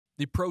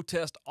The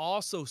protests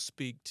also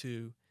speak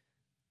to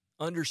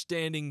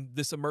understanding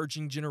this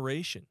emerging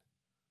generation.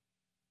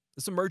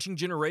 This emerging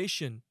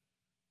generation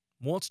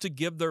wants to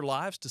give their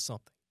lives to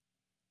something.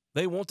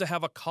 They want to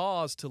have a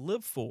cause to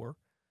live for.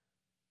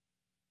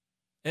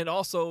 And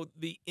also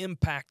the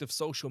impact of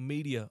social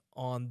media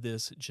on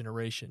this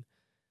generation.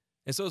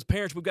 And so as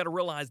parents, we've got to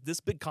realize this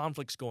big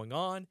conflict's going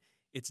on.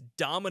 It's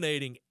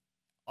dominating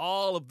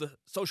all of the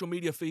social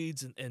media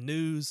feeds and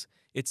news.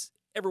 It's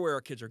everywhere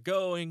our kids are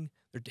going.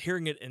 They're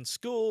hearing it in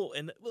school.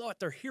 And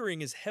what they're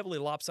hearing is heavily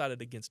lopsided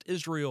against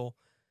Israel.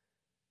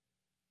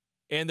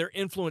 And they're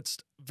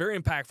influenced, very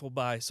impactful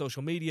by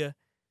social media.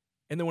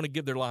 And they want to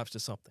give their lives to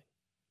something.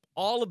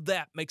 All of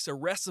that makes a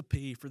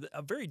recipe for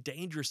a very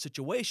dangerous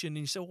situation. And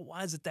you say, well,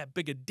 why is it that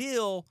big a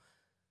deal?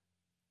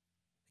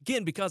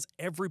 Again, because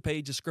every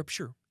page of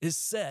Scripture is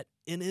set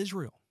in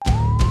Israel.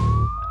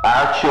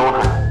 Our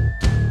children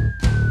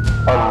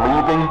are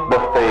leaving the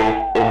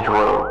faith in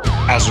droves.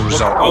 As a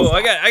result.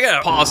 I got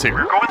to pause here.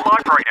 We're going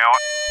live right now.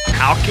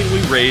 How can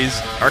we raise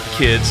our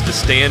kids to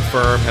stand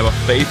firm, have a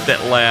faith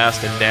that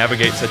lasts, and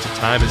navigate such a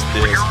time as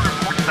this? We're hearing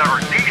reports that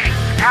our nation's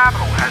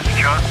capital has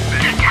just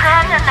been... To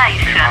turn a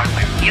nation,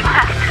 you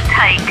have to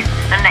take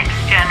the next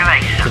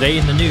generation. Today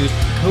in the news,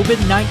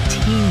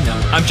 COVID-19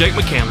 note. I'm Jake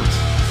McCandless,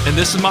 and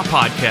this is my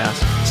podcast,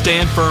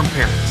 Stand Firm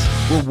Parents.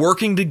 We're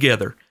working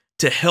together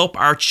to help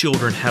our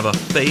children have a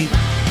faith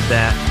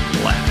that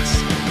lasts.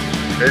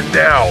 And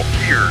now,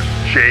 here's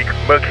Jake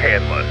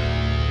McCandless.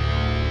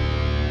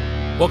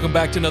 Welcome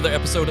back to another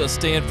episode of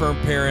Stand Firm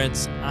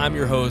Parents. I'm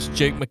your host,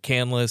 Jake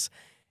McCandless,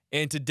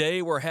 and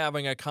today we're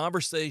having a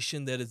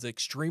conversation that is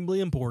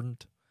extremely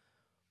important,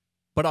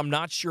 but I'm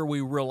not sure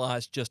we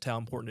realize just how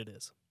important it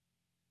is.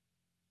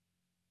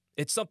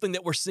 It's something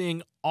that we're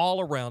seeing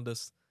all around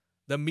us.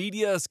 The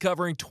media is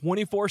covering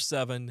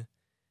 24/7,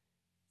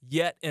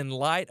 yet in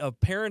light of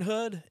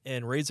parenthood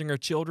and raising our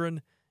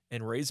children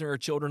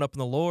up in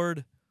the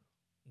Lord,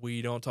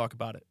 we don't talk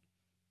about it.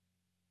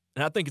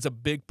 And I think it's a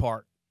big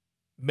part,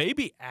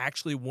 maybe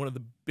actually one of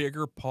the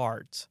bigger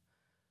parts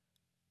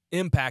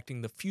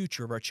impacting the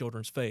future of our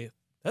children's faith.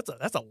 That's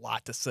a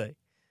lot to say,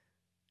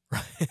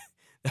 right?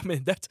 I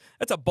mean, that's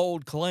a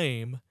bold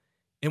claim.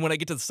 And when I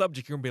get to the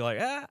subject, you're going to be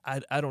like,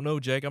 I don't know,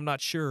 Jake. I'm not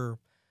sure.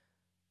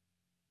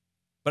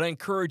 But I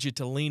encourage you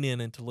to lean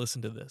in and to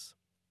listen to this.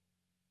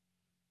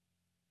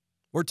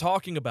 We're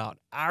talking about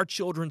our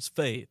children's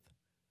faith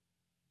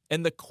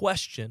and the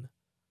question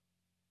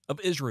of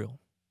Israel.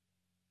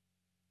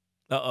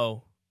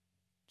 Uh-oh.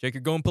 Jake,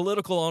 you're going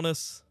political on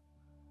us.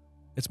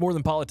 It's more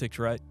than politics,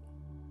 right?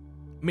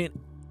 I mean,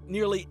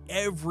 nearly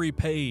every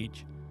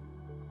page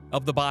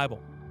of the Bible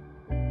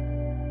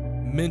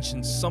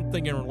mentions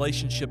something in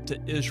relationship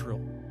to Israel,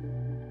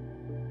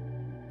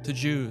 to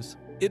Jews.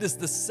 It is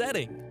the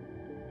setting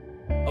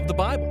of the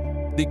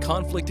Bible. The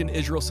conflict in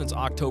Israel since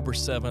October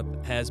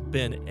 7th has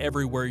been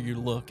everywhere you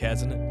look,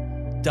 hasn't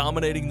it?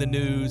 Dominating the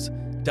news,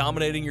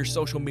 dominating your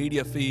social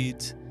media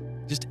feeds,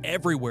 just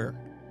everywhere.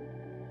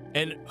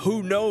 And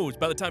who knows,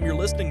 by the time you're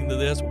listening to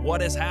this, what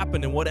has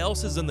happened and what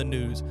else is in the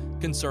news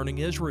concerning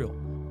Israel.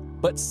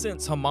 But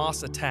since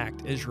Hamas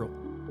attacked Israel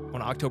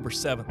on October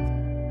 7th,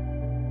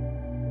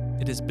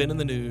 it has been in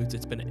the news.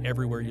 It's been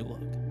everywhere you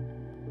look.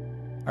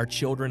 Our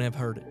children have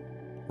heard it,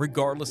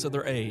 regardless of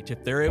their age.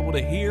 If they're able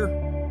to hear,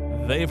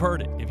 they've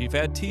heard it. If you've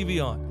had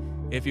TV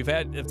on, if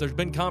there's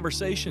been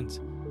conversations,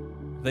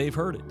 they've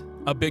heard it.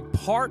 A big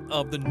part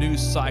of the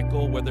news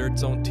cycle, whether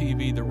it's on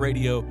TV, the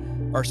radio,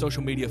 or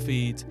social media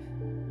feeds,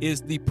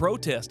 is the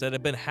protests that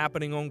have been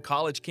happening on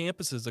college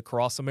campuses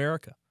across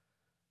America.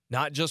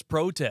 Not just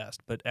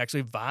protest, but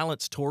actually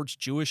violence towards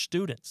Jewish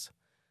students.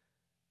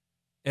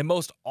 And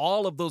most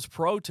all of those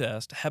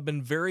protests have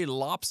been very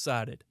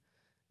lopsided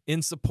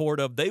in support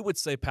of, they would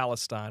say,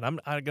 Palestine. I'm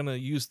not going to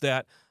use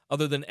that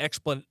other than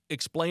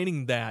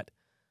explaining that,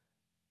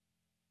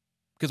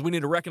 because we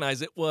need to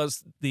recognize it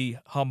was the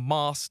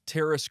Hamas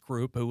terrorist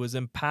group who was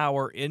in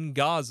power in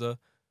Gaza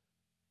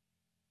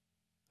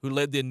who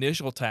led the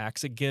initial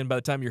attacks. Again, by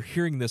the time you're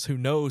hearing this, who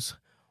knows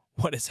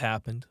what has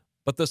happened.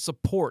 But the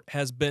support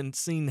has been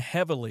seen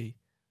heavily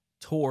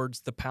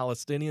towards the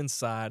Palestinian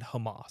side,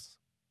 Hamas,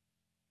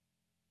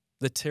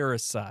 the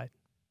terrorist side,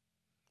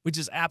 which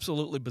is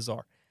absolutely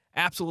bizarre,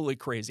 absolutely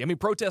crazy. I mean,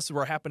 protests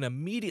were happening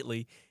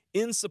immediately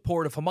in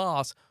support of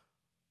Hamas,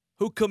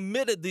 who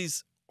committed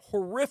these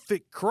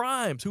horrific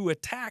crimes, who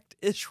attacked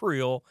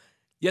Israel,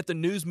 yet the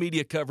news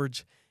media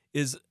coverage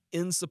is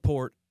in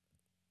support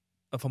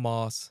of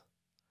Hamas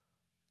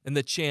and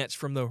the chants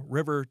from the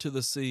river to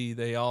the sea,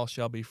 they all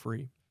shall be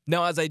free.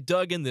 Now, as I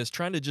dug in this,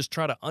 trying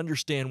to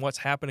understand what's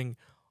happening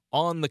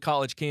on the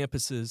college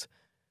campuses,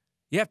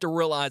 you have to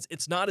realize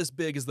it's not as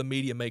big as the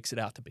media makes it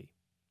out to be.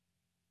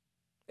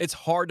 It's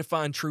hard to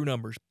find true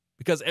numbers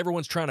because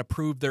everyone's trying to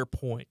prove their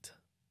point.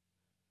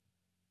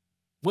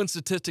 One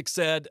statistic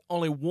said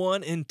only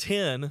 1 in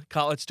 10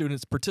 college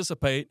students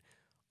participate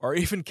or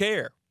even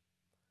care.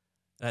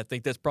 And I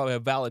think that's probably a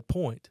valid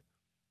point.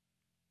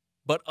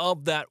 But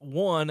of that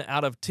 1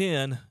 out of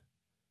 10,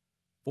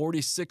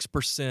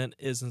 46%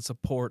 is in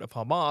support of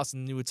Hamas.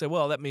 And you would say,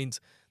 well, that means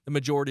the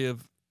majority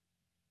of,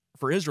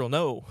 for Israel.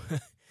 No,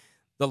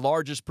 the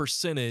largest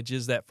percentage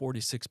is that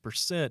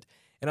 46%.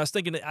 And I was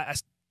thinking,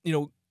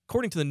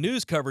 according to the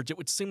news coverage, it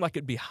would seem like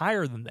it'd be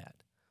higher than that.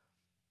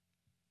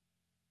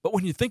 But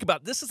when you think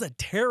about it, this is a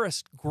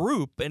terrorist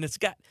group, and it's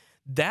got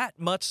that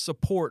much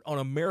support on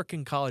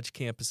American college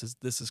campuses.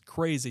 This is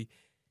crazy.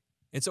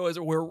 And so as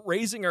we're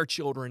raising our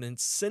children and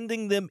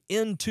sending them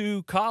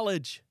into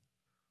college,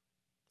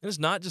 and it's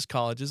not just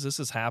colleges, this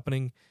is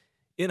happening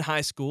in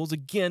high schools.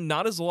 Again,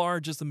 not as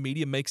large as the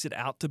media makes it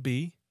out to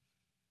be,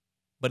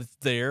 but it's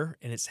there,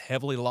 and it's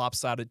heavily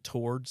lopsided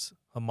towards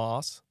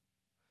Hamas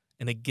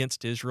and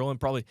against Israel, and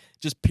probably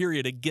just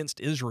period against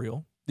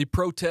Israel. The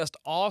protests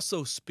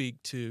also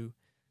speak to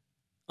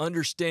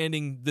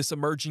understanding this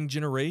emerging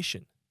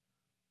generation.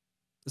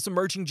 This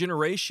emerging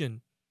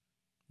generation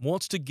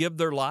wants to give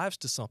their lives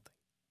to something.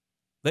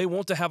 They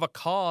want to have a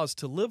cause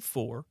to live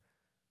for.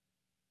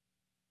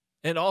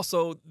 And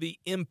also the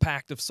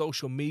impact of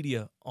social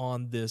media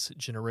on this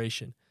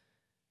generation.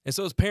 And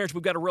so as parents,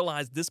 we've got to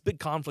realize this big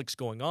conflict's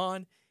going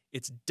on.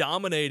 It's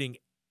dominating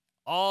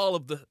all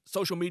of the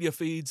social media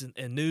feeds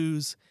and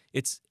news.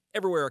 It's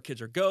everywhere our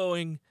kids are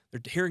going.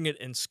 They're hearing it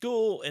in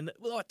school. And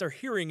what they're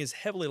hearing is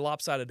heavily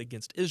lopsided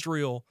against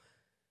Israel.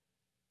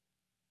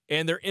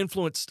 And they're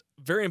influenced,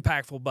 very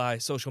impactful by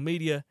social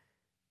media.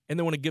 And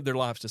they want to give their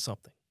lives to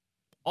something.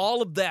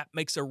 All of that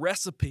makes a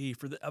recipe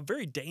for a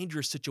very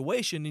dangerous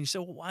situation. And you say,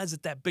 well, why is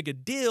it that big a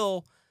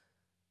deal?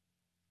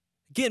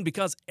 Again,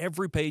 because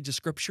every page of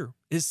Scripture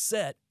is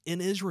set in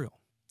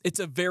Israel. It's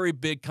a very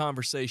big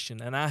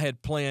conversation, and I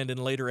had planned in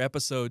later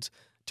episodes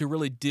to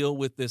really deal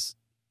with this,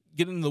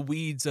 get into the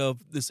weeds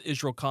of this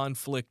Israel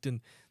conflict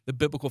and the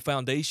biblical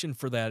foundation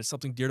for that. It's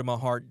something dear to my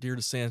heart, dear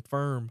to stand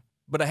firm.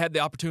 But I had the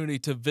opportunity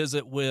to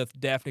visit with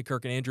Daphne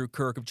Kirk and Andrew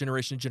Kirk of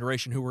Generation to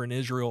Generation who were in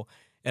Israel,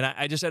 and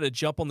I just had to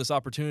jump on this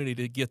opportunity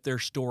to get their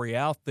story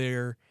out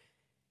there.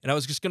 And I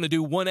was just going to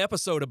do one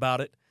episode about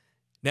it.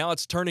 Now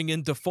it's turning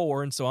into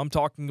 4, and so I'm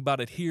talking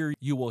about it here.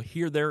 You will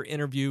hear their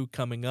interview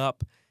coming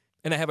up.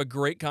 And I have a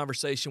great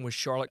conversation with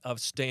Charlotte of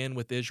Stand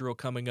With Israel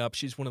coming up.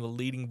 She's one of the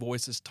leading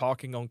voices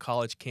talking on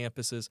college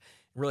campuses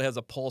and really has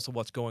a pulse of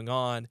what's going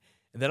on.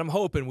 And then I'm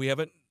hoping, we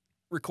haven't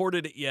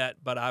recorded it yet,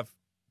 but I've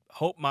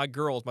hoped my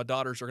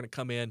daughters are going to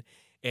come in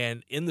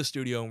the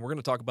studio, and we're going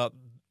to talk about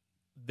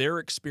their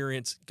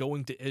experience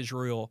going to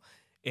Israel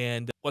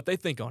and what they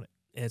think on it.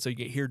 And so you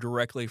can hear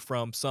directly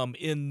from some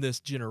in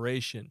this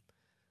generation.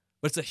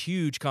 But it's a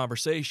huge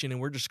conversation,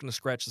 and we're just going to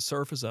scratch the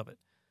surface of it.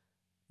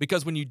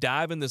 Because when you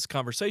dive in this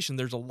conversation,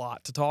 there's a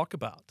lot to talk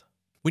about.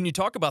 When you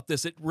talk about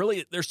this,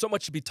 there's so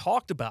much to be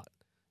talked about.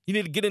 You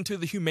need to get into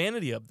the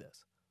humanity of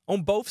this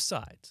on both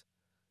sides.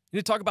 You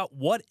need to talk about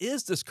what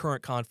is this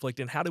current conflict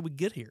and how did we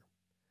get here?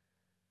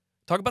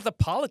 Talk about the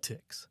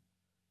politics.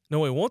 No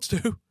one wants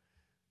to,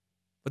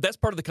 but that's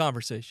part of the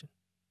conversation.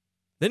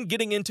 Then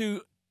getting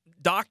into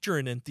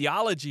doctrine and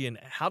theology and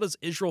how does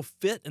Israel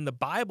fit in the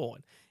Bible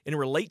and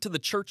relate to the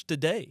church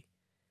today.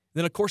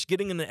 Then, of course,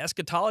 getting into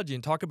eschatology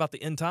and talk about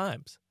the end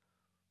times.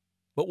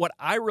 But what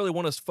I really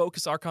want us to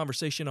focus our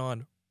conversation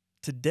on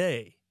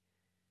today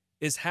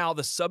is how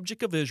the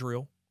subject of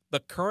Israel, the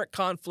current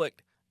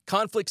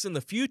conflicts in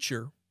the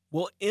future,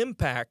 will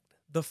impact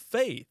the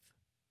faith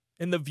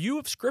and the view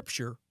of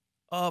Scripture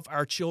of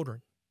our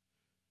children.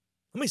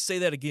 Let me say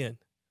that again.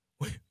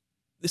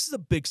 This is a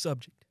big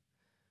subject.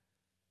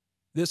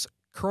 This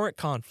current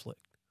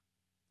conflict,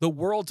 the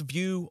world's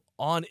view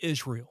on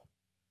Israel,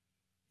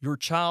 your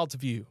child's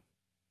view,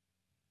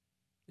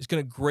 is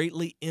going to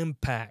greatly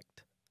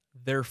impact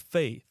their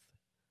faith,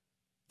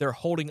 their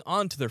holding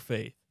on to their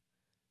faith,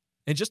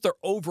 and just their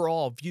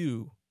overall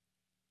view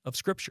of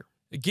Scripture.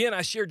 Again,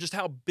 I shared just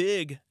how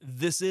big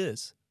this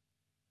is.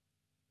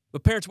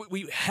 But parents,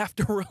 we have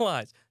to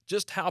realize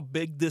just how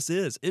big this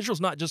is.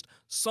 Israel's not just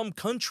some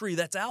country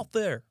that's out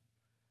there.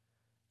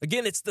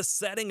 Again, it's the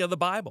setting of the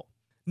Bible.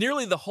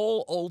 Nearly the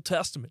whole Old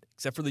Testament,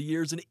 except for the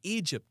years in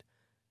Egypt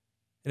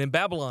and in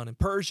Babylon and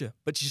Persia.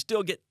 But you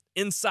still get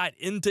insight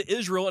into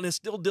Israel, and it's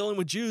still dealing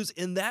with Jews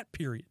in that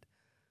period.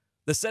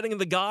 The setting of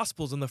the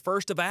Gospels and the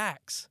first of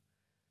Acts.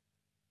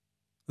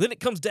 Then it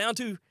comes down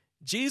to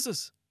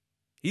Jesus.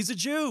 He's a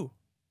Jew.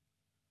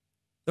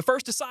 The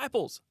first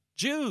disciples,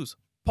 Jews.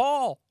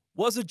 Paul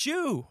was a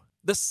Jew.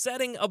 The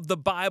setting of the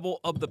Bible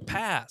of the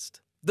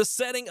past. The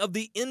setting of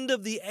the end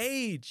of the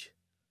age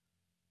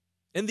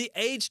and the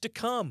age to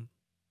come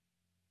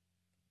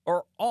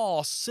are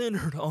all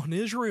centered on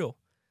Israel.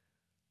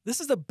 This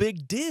is a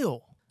big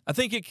deal. I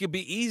think it could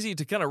be easy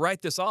to kind of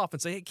write this off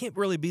and say, it can't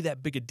really be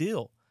that big a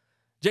deal.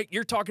 Jake,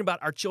 you're talking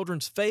about our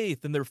children's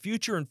faith and their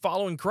future in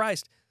following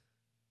Christ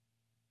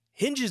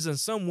hinges in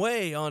some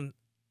way on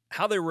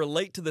how they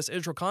relate to this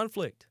Israel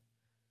conflict.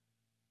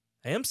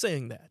 I am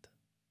saying that.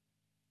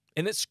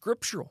 And it's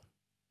scriptural.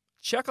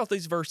 Check out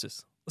these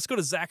verses. Let's go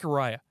to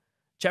Zechariah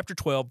chapter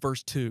 12,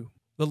 verse 2.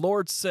 The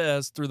Lord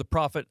says through the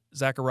prophet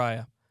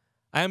Zechariah,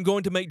 I am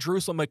going to make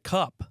Jerusalem a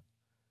cup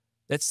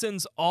that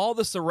sends all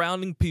the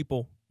surrounding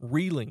people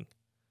reeling.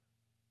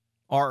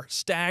 are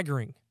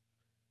staggering.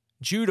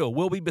 Judah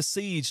will be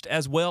besieged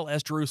as well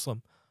as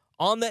Jerusalem.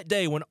 On that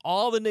day, when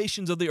all the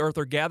nations of the earth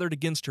are gathered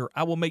against her,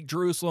 I will make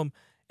Jerusalem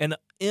an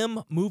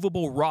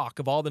immovable rock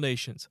of all the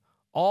nations.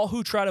 All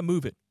who try to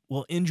move it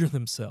will injure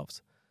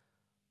themselves.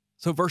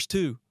 So verse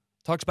 2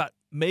 talks about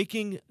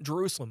making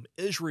Jerusalem,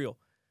 Israel,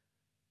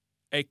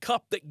 a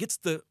cup that gets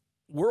the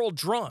world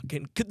drunk.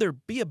 And could there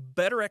be a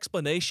better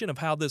explanation of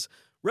how this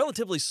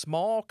relatively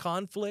small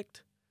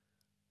conflict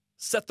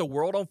set the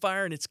world on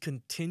fire and it's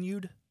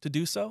continued to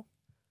do so?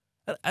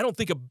 I don't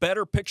think a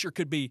better picture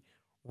could be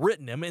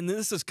written. I mean,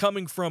 this is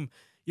coming from,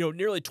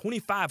 nearly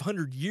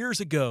 2,500 years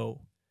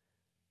ago.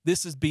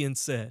 This is being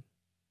said.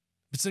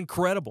 It's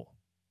incredible.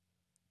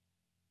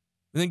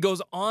 And then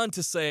goes on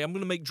to say, I'm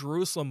going to make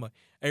Jerusalem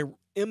an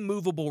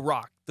immovable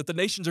rock, that the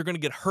nations are going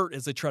to get hurt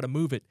as they try to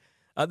move it.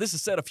 This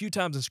is said a few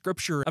times in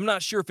Scripture. I'm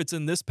not sure if it's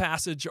in this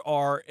passage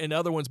or in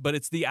other ones, but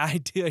it's the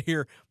idea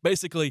here.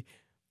 Basically,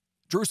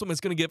 Jerusalem is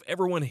going to give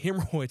everyone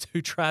hemorrhoids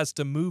who tries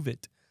to move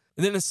it.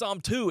 And then in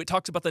Psalm 2, it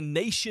talks about the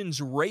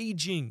nations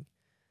raging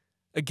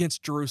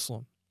against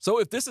Jerusalem. So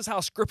if this is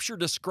how Scripture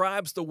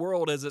describes the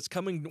world as it's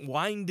coming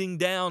winding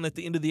down at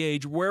the end of the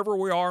age, wherever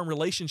we are in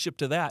relationship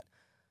to that,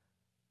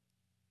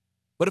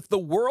 but if the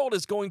world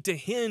is going to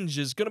hinge,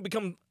 is going to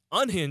become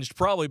unhinged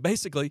probably,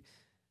 basically,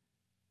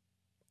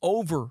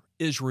 over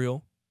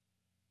Israel,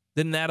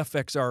 then that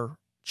affects our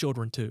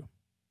children too.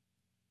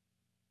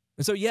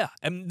 And so,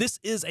 and this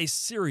is a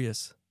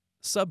serious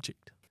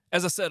subject.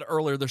 As I said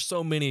earlier, there's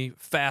so many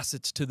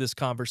facets to this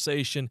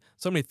conversation,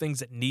 so many things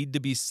that need to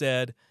be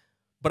said.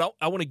 But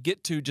I want to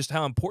get to just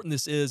how important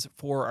this is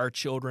for our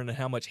children and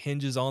how much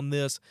hinges on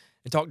this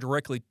and talk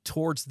directly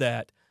towards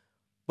that.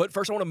 But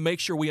first, I want to make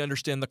sure we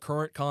understand the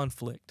current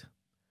conflict.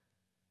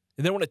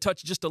 And then I want to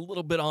touch just a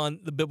little bit on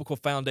the biblical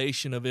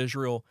foundation of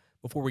Israel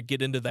before we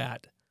get into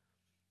that.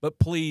 But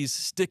please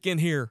stick in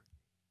here.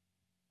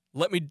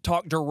 Let me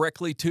talk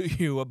directly to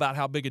you about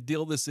how big a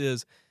deal this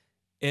is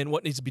and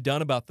what needs to be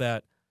done about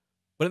that.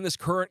 But in this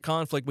current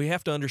conflict, we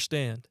have to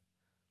understand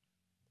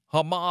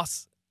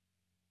Hamas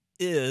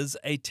is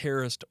a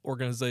terrorist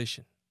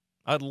organization.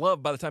 I'd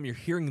love by the time you're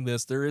hearing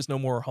this, there is no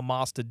more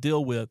Hamas to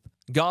deal with.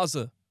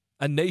 Gaza,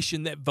 a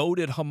nation that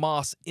voted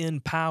Hamas in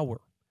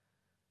power.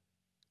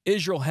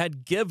 Israel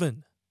had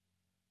given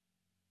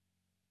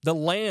the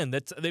land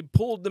that they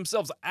pulled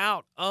themselves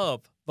out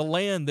of the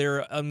land there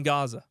in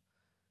Gaza.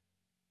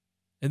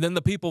 And then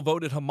the people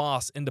voted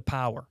Hamas into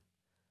power.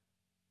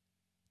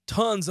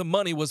 Tons of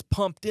money was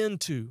pumped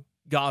into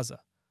Gaza,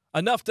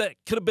 enough that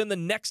could have been the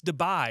next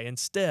Dubai.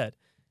 Instead,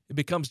 it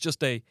becomes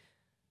just a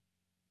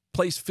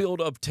place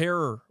filled of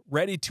terror,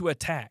 ready to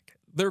attack.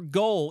 Their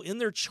goal in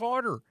their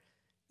charter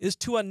is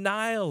to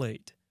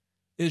annihilate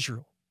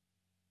Israel,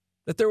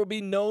 that there will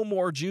be no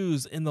more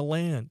Jews in the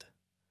land.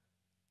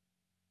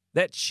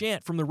 That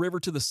chant from the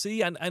river to the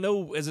sea, I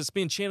know as it's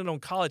being chanted on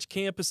college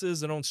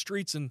campuses and on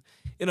streets in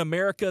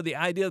America, the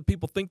idea that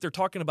people think they're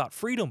talking about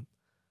freedom.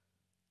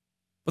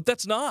 But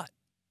that's not.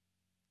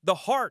 The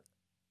heart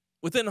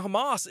within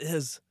Hamas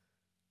is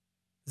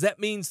that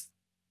means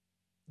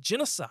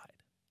genocide.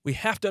 We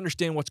have to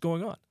understand what's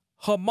going on.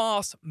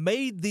 Hamas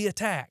made the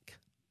attack.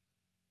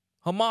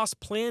 Hamas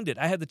planned it.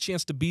 I had the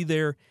chance to be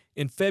there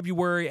in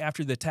February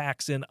after the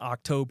attacks in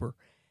October.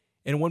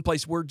 And in one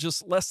place, we're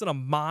just less than a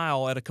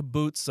mile at a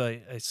kibbutz,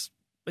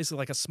 basically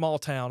like a small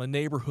town, a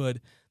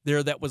neighborhood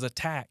there that was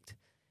attacked.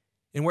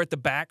 And we're at the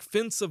back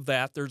fence of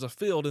that. There's a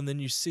field, and then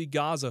you see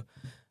Gaza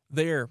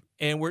there.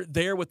 And we're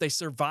there with a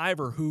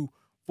survivor who,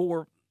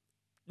 for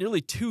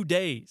nearly 2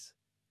 days,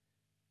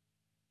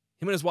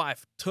 him and his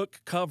wife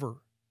took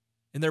cover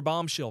in their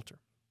bomb shelter.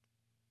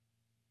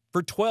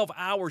 For 12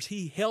 hours,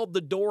 he held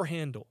the door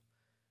handle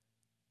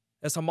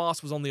as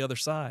Hamas was on the other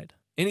side.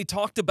 And he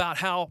talked about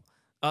how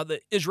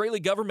the Israeli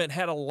government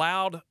had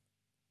allowed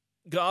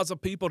Gaza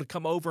people to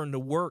come over and to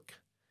work.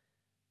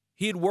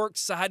 He had worked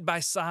side by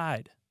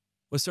side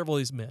with several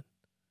of these men.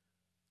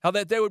 How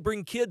that they would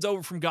bring kids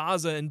over from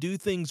Gaza and do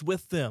things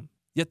with them.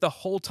 Yet the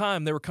whole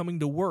time they were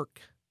coming to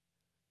work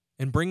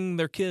and bringing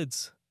their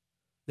kids,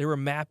 they were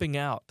mapping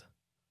out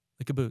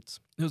the kibbutz.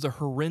 It was a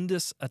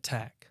horrendous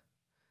attack.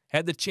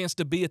 Had the chance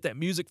to be at that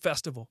music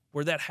festival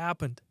where that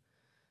happened.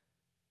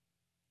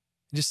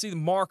 And just see the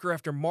marker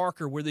after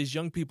marker where these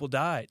young people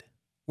died,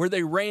 where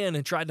they ran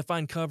and tried to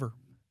find cover.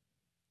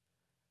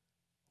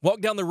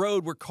 Walk down the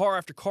road where car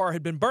after car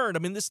had been burned. I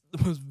mean, this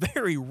was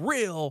very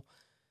real,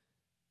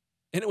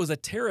 and it was a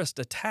terrorist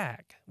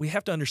attack. We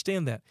have to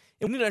understand that.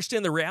 And we need to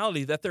understand the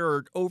reality that there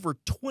are over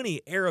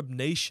 20 Arab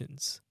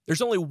nations.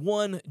 There's only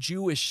one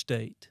Jewish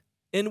state.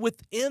 And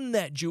within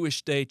that Jewish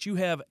state, you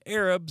have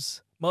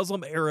Arabs,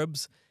 Muslim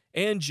Arabs,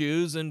 and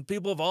Jews, and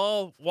people of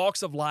all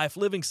walks of life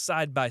living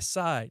side by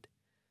side.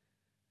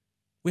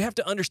 We have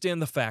to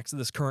understand the facts of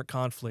this current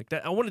conflict.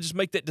 I want to just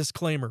make that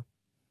disclaimer.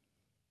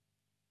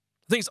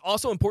 I think it's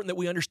also important that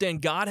we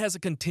understand God has a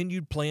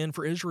continued plan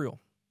for Israel.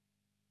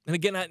 And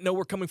again, I know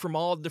we're coming from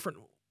all different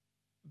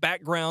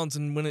backgrounds,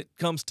 and when it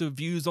comes to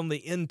views on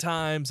the end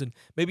times and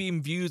maybe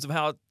even views of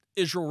how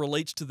Israel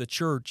relates to the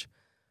church.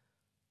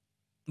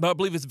 But I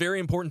believe it's very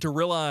important to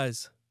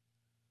realize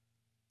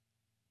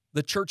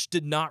the church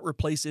did not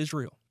replace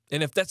Israel.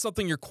 And if that's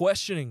something you're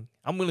questioning,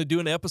 I'm going to do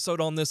an episode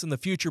on this in the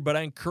future, but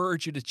I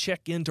encourage you to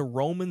check into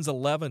Romans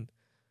 11.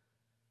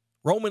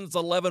 Romans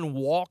 11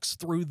 walks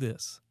through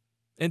this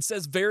and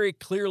says very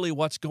clearly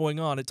what's going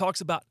on. It talks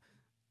about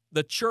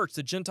the church,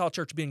 the Gentile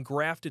church, being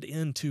grafted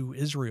into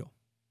Israel.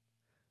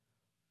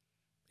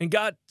 And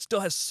God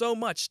still has so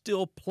much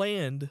still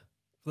planned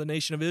for the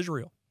nation of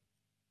Israel.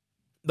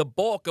 The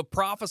bulk of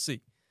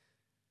prophecy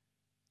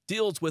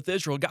deals with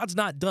Israel. God's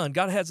not done.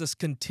 God has this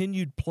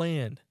continued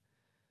plan.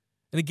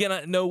 And again,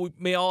 I know we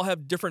may all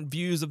have different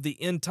views of the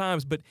end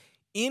times, but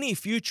any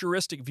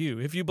futuristic view,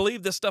 if you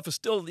believe this stuff is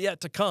still yet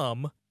to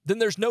come, then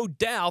there's no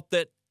doubt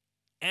that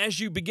as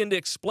you begin to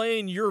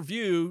explain your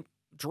view,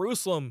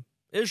 Jerusalem,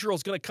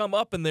 Israel's going to come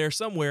up in there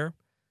somewhere.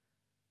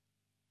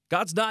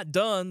 God's not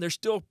done. There's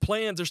still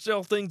plans. There's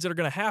still things that are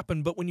going to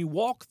happen. But when you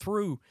walk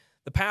through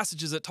the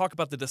passages that talk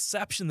about the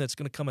deception that's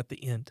going to come at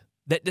the end,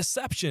 that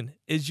deception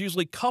is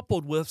usually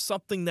coupled with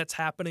something that's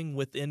happening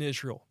within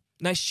Israel.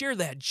 And I share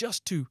that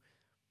just to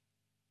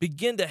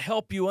begin to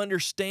help you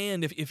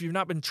understand, if you've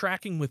not been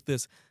tracking with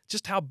this,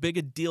 just how big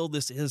a deal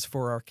this is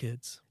for our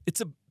kids. It's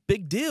a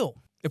big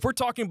deal. If we're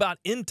talking about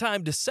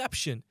end-time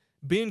deception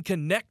being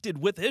connected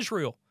with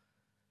Israel,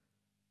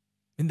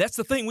 and that's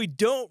the thing we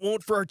don't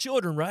want for our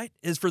children, right,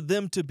 is for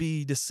them to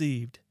be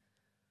deceived.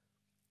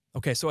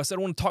 Okay, so I said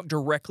I want to talk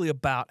directly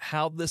about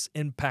how this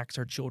impacts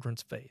our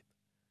children's faith.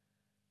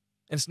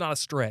 And it's not a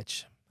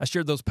stretch. I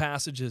shared those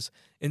passages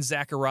in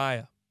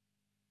Zechariah,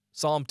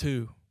 Psalm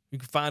 2. You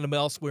can find them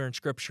elsewhere in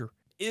Scripture.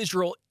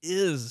 Israel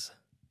is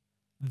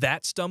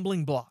that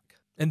stumbling block,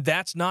 and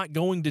that's not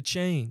going to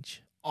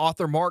change.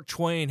 Author Mark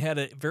Twain had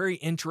a very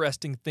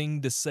interesting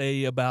thing to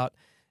say about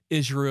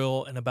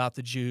Israel and about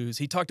the Jews.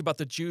 He talked about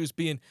the Jews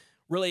being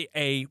really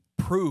a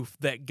proof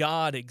that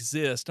God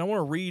exists. And I want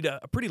to read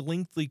a pretty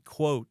lengthy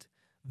quote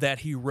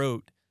that he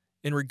wrote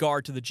in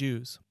regard to the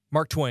Jews.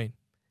 Mark Twain,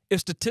 if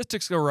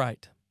statistics are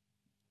right,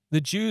 the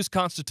Jews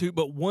constitute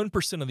but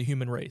 1% of the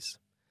human race.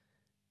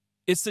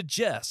 It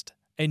suggests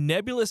a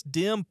nebulous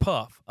dim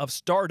puff of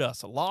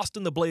stardust lost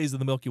in the blaze of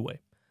the Milky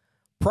Way.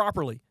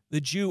 Properly, the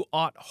Jew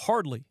ought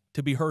hardly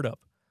to be heard of,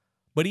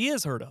 but he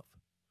is heard of,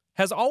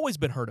 has always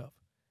been heard of.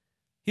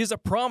 He is a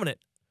prominent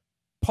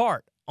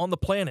part on the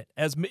planet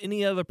as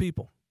many other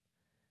people,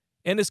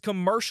 and his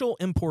commercial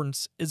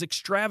importance is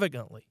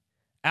extravagantly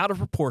out of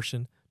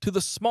proportion to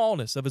the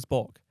smallness of his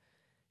bulk.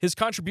 His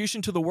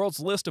contribution to the world's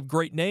list of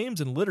great names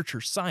in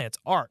literature, science,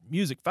 art,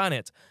 music,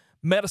 finance,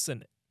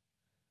 medicine,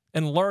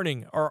 and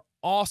learning are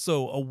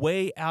also a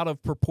way out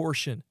of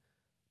proportion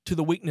to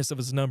the weakness of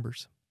his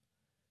numbers.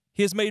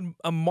 He has made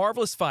a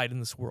marvelous fight in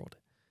this world,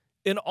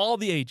 in all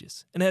the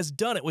ages, and has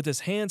done it with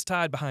his hands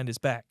tied behind his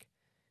back.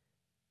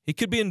 He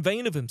could be in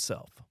vain of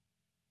himself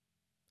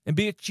and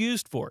be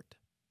accused for it.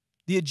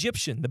 The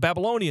Egyptian, the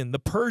Babylonian, the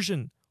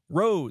Persian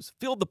rose,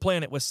 filled the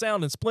planet with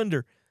sound and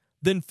splendor,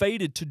 then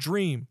faded to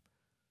dream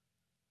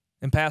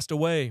and passed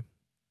away.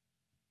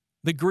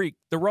 The Greek,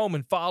 the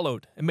Roman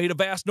followed and made a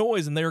vast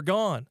noise, and they are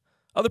gone.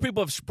 Other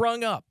people have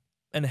sprung up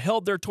and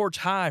held their torch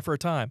high for a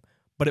time,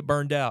 but it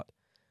burned out.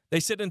 They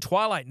sit in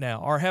twilight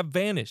now, or have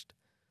vanished.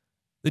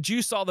 The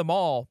Jew saw them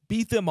all,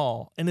 beat them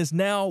all, and is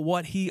now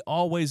what he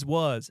always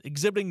was,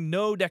 exhibiting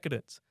no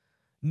decadence,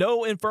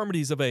 no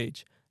infirmities of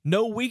age,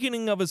 no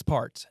weakening of his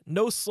parts,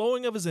 no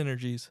slowing of his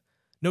energies,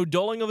 no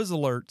dulling of his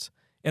alerts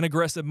and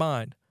aggressive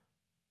mind.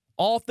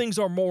 All things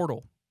are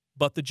mortal,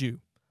 but the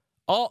Jew.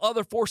 All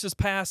other forces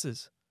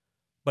passes,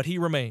 but he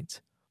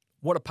remains.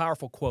 What a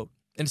powerful quote,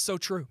 and it's so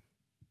true.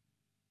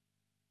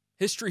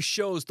 History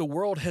shows the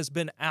world has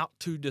been out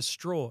to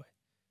destroy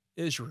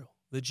Israel,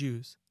 the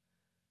Jews,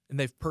 and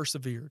they've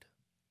persevered.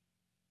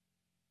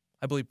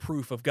 I believe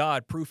proof of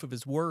God, proof of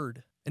his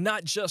word, and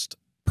not just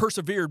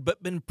persevered,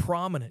 but been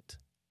prominent,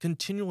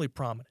 continually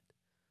prominent.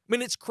 I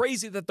mean, it's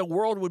crazy that the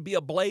world would be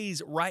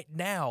ablaze right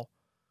now.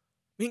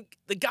 I mean,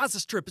 the Gaza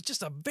Strip is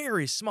just a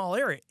very small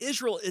area.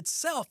 Israel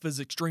itself is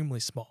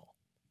extremely small.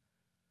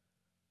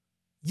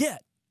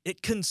 Yet,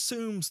 it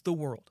consumes the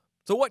world.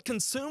 So what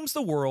consumes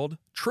the world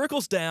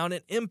trickles down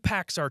and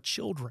impacts our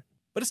children.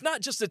 But it's not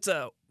just it's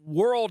a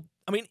world,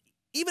 I mean,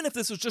 even if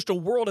this was just a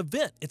world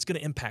event, it's going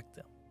to impact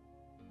them.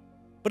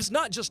 But it's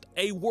not just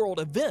a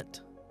world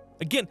event.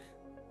 Again,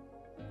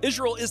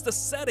 Israel is the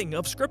setting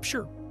of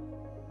Scripture.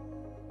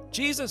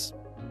 Jesus,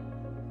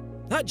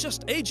 not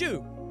just a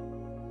Jew,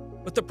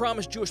 but the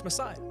promised Jewish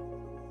Messiah.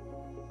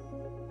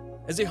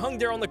 As he hung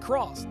there on the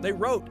cross, they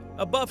wrote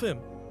above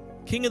him,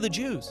 King of the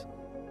Jews.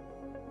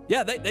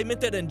 Yeah, they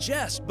meant that in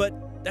jest, but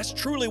that's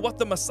truly what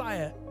the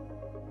Messiah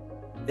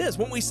is.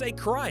 When we say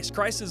Christ,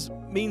 Christ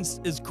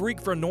is Greek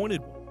for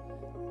anointed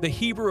one. The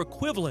Hebrew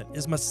equivalent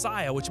is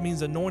Messiah, which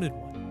means anointed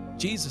one.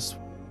 Jesus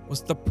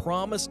was the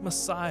promised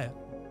Messiah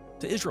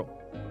to Israel.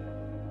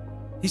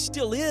 He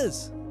still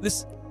is.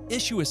 This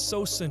issue is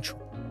so central.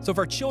 So if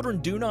our children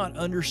do not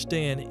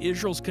understand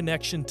Israel's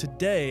connection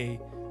today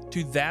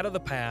to that of the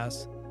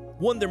past,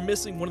 one, they're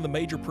missing one of the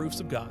major proofs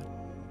of God.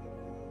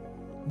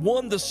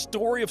 One, the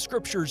story of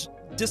Scripture's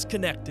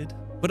disconnected,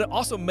 but it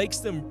also makes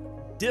them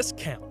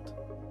discount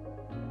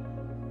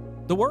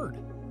the Word,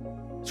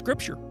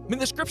 Scripture. I mean,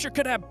 the Scripture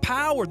could have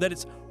power that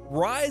it's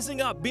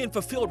rising up, being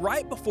fulfilled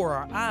right before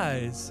our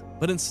eyes.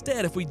 But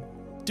instead, if we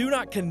do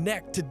not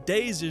connect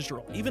today's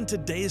Israel, even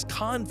today's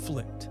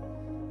conflict,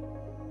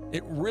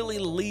 it really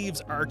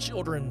leaves our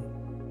children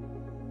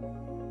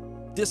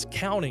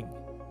discounting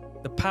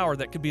the power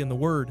that could be in the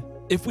Word.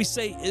 If we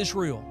say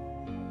Israel,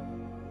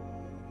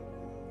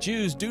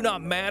 Jews do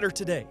not matter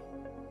today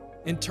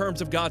in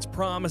terms of God's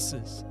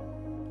promises,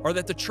 or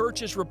that the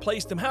church has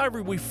replaced them,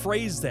 however we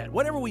phrase that,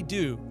 whatever we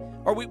do,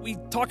 or we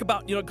talk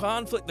about,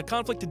 the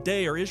conflict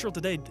today, or Israel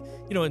today,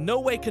 in no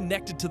way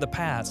connected to the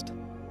past,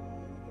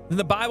 then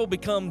the Bible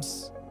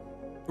becomes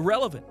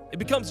irrelevant. It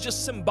becomes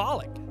just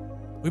symbolic.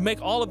 We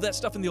make all of that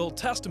stuff in the Old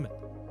Testament,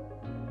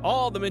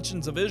 all the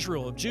mentions of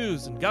Israel, of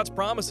Jews, and God's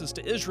promises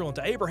to Israel and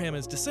to Abraham and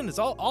his descendants,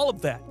 all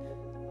of that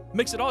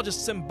makes it all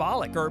just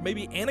symbolic or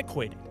maybe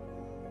antiquated.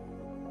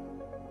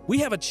 We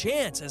have a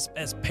chance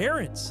as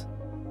parents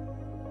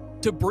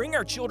to bring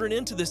our children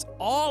into this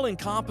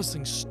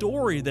all-encompassing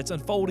story that's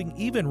unfolding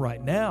even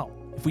right now.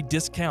 If we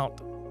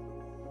discount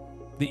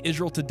the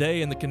Israel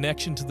today and the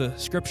connection to the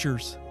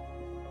Scriptures,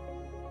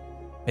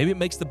 maybe it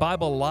makes the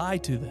Bible lie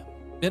to them.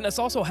 And that's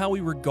also how we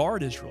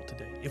regard Israel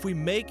today. If we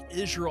make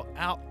Israel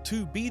out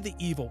to be the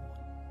evil one.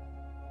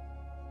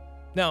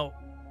 Now,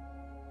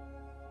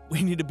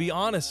 we need to be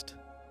honest.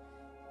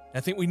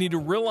 I think we need to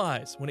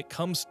realize when it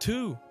comes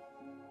to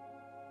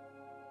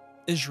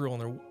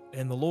Israel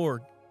and the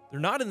Lord, they're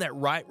not in that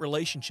right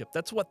relationship.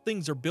 That's what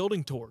things are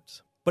building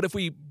towards. But if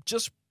we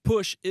just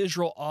push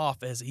Israel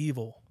off as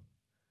evil,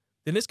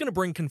 then it's going to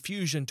bring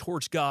confusion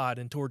towards God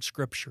and towards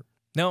Scripture.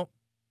 Now,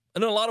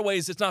 in a lot of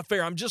ways, it's not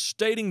fair. I'm just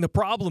stating the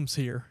problems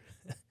here.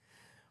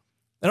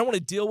 And I want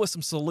to deal with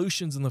some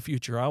solutions in the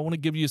future. I want to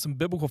give you some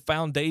biblical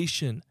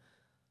foundation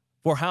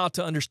for how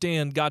to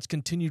understand God's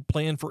continued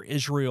plan for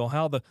Israel,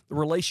 how the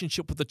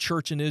relationship with the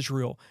church in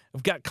Israel.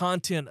 I've got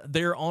content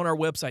there on our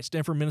website,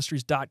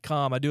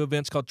 stanfordministries.com. I do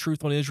events called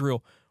Truth on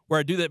Israel, where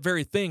I do that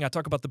very thing. I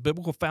talk about the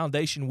biblical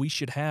foundation we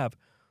should have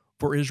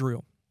for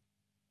Israel.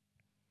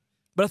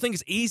 But I think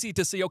it's easy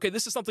to see, okay,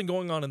 this is something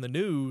going on in the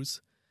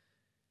news.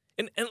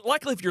 And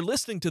likely if you're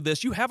listening to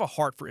this, you have a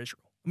heart for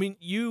Israel. I mean,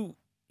 you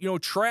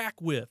track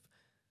with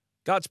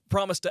God's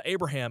promise to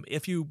Abraham,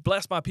 if you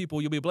bless my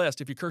people, you'll be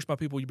blessed. If you curse my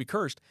people, you'll be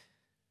cursed.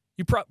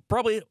 You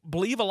probably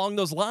believe along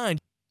those lines.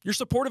 You're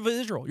supportive of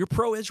Israel. You're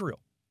pro-Israel.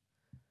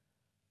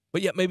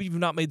 But yet maybe you've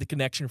not made the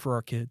connection for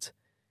our kids.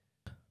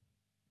 I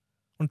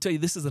want to tell you,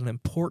 this is an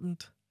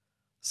important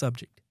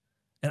subject.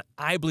 And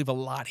I believe a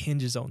lot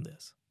hinges on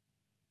this.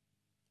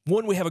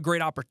 One, we have a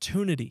great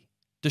opportunity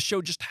to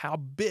show just how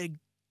big,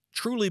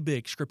 truly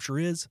big Scripture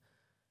is,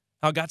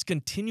 how God's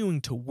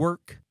continuing to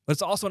work. But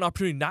it's also an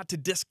opportunity not to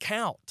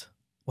discount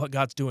what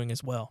God's doing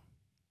as well.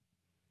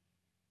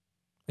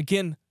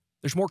 Again,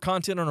 there's more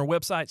content on our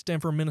website,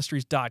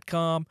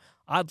 stanfordministries.com.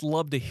 I'd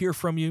love to hear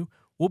from you.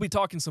 We'll be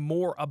talking some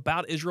more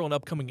about Israel in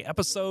upcoming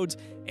episodes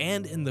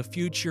and in the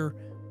future.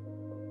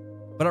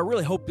 But I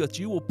really hope that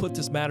you will put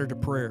this matter to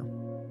prayer.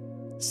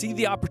 See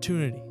the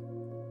opportunity.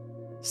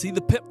 See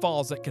the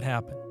pitfalls that could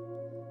happen.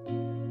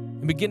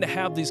 And begin to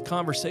have these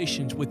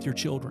conversations with your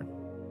children.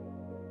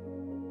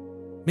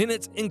 I mean,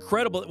 it's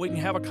incredible that we can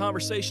have a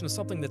conversation of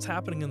something that's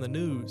happening in the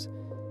news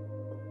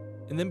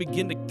and then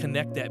begin to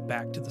connect that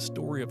back to the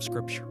story of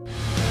Scripture.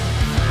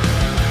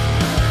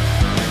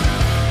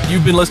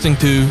 You've been listening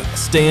to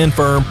Stand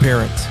Firm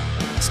Parents.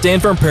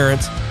 Stand Firm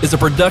Parents is a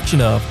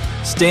production of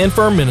Stand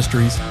Firm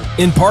Ministries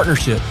in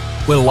partnership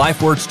with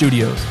LifeWord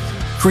Studios,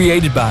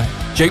 created by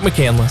Jake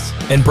McCandless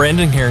and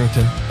Brandon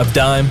Harrington of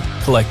Dime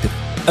Collective.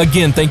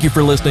 Again, thank you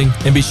for listening,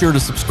 and be sure to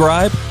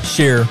subscribe,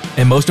 share,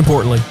 and most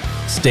importantly,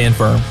 stand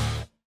firm.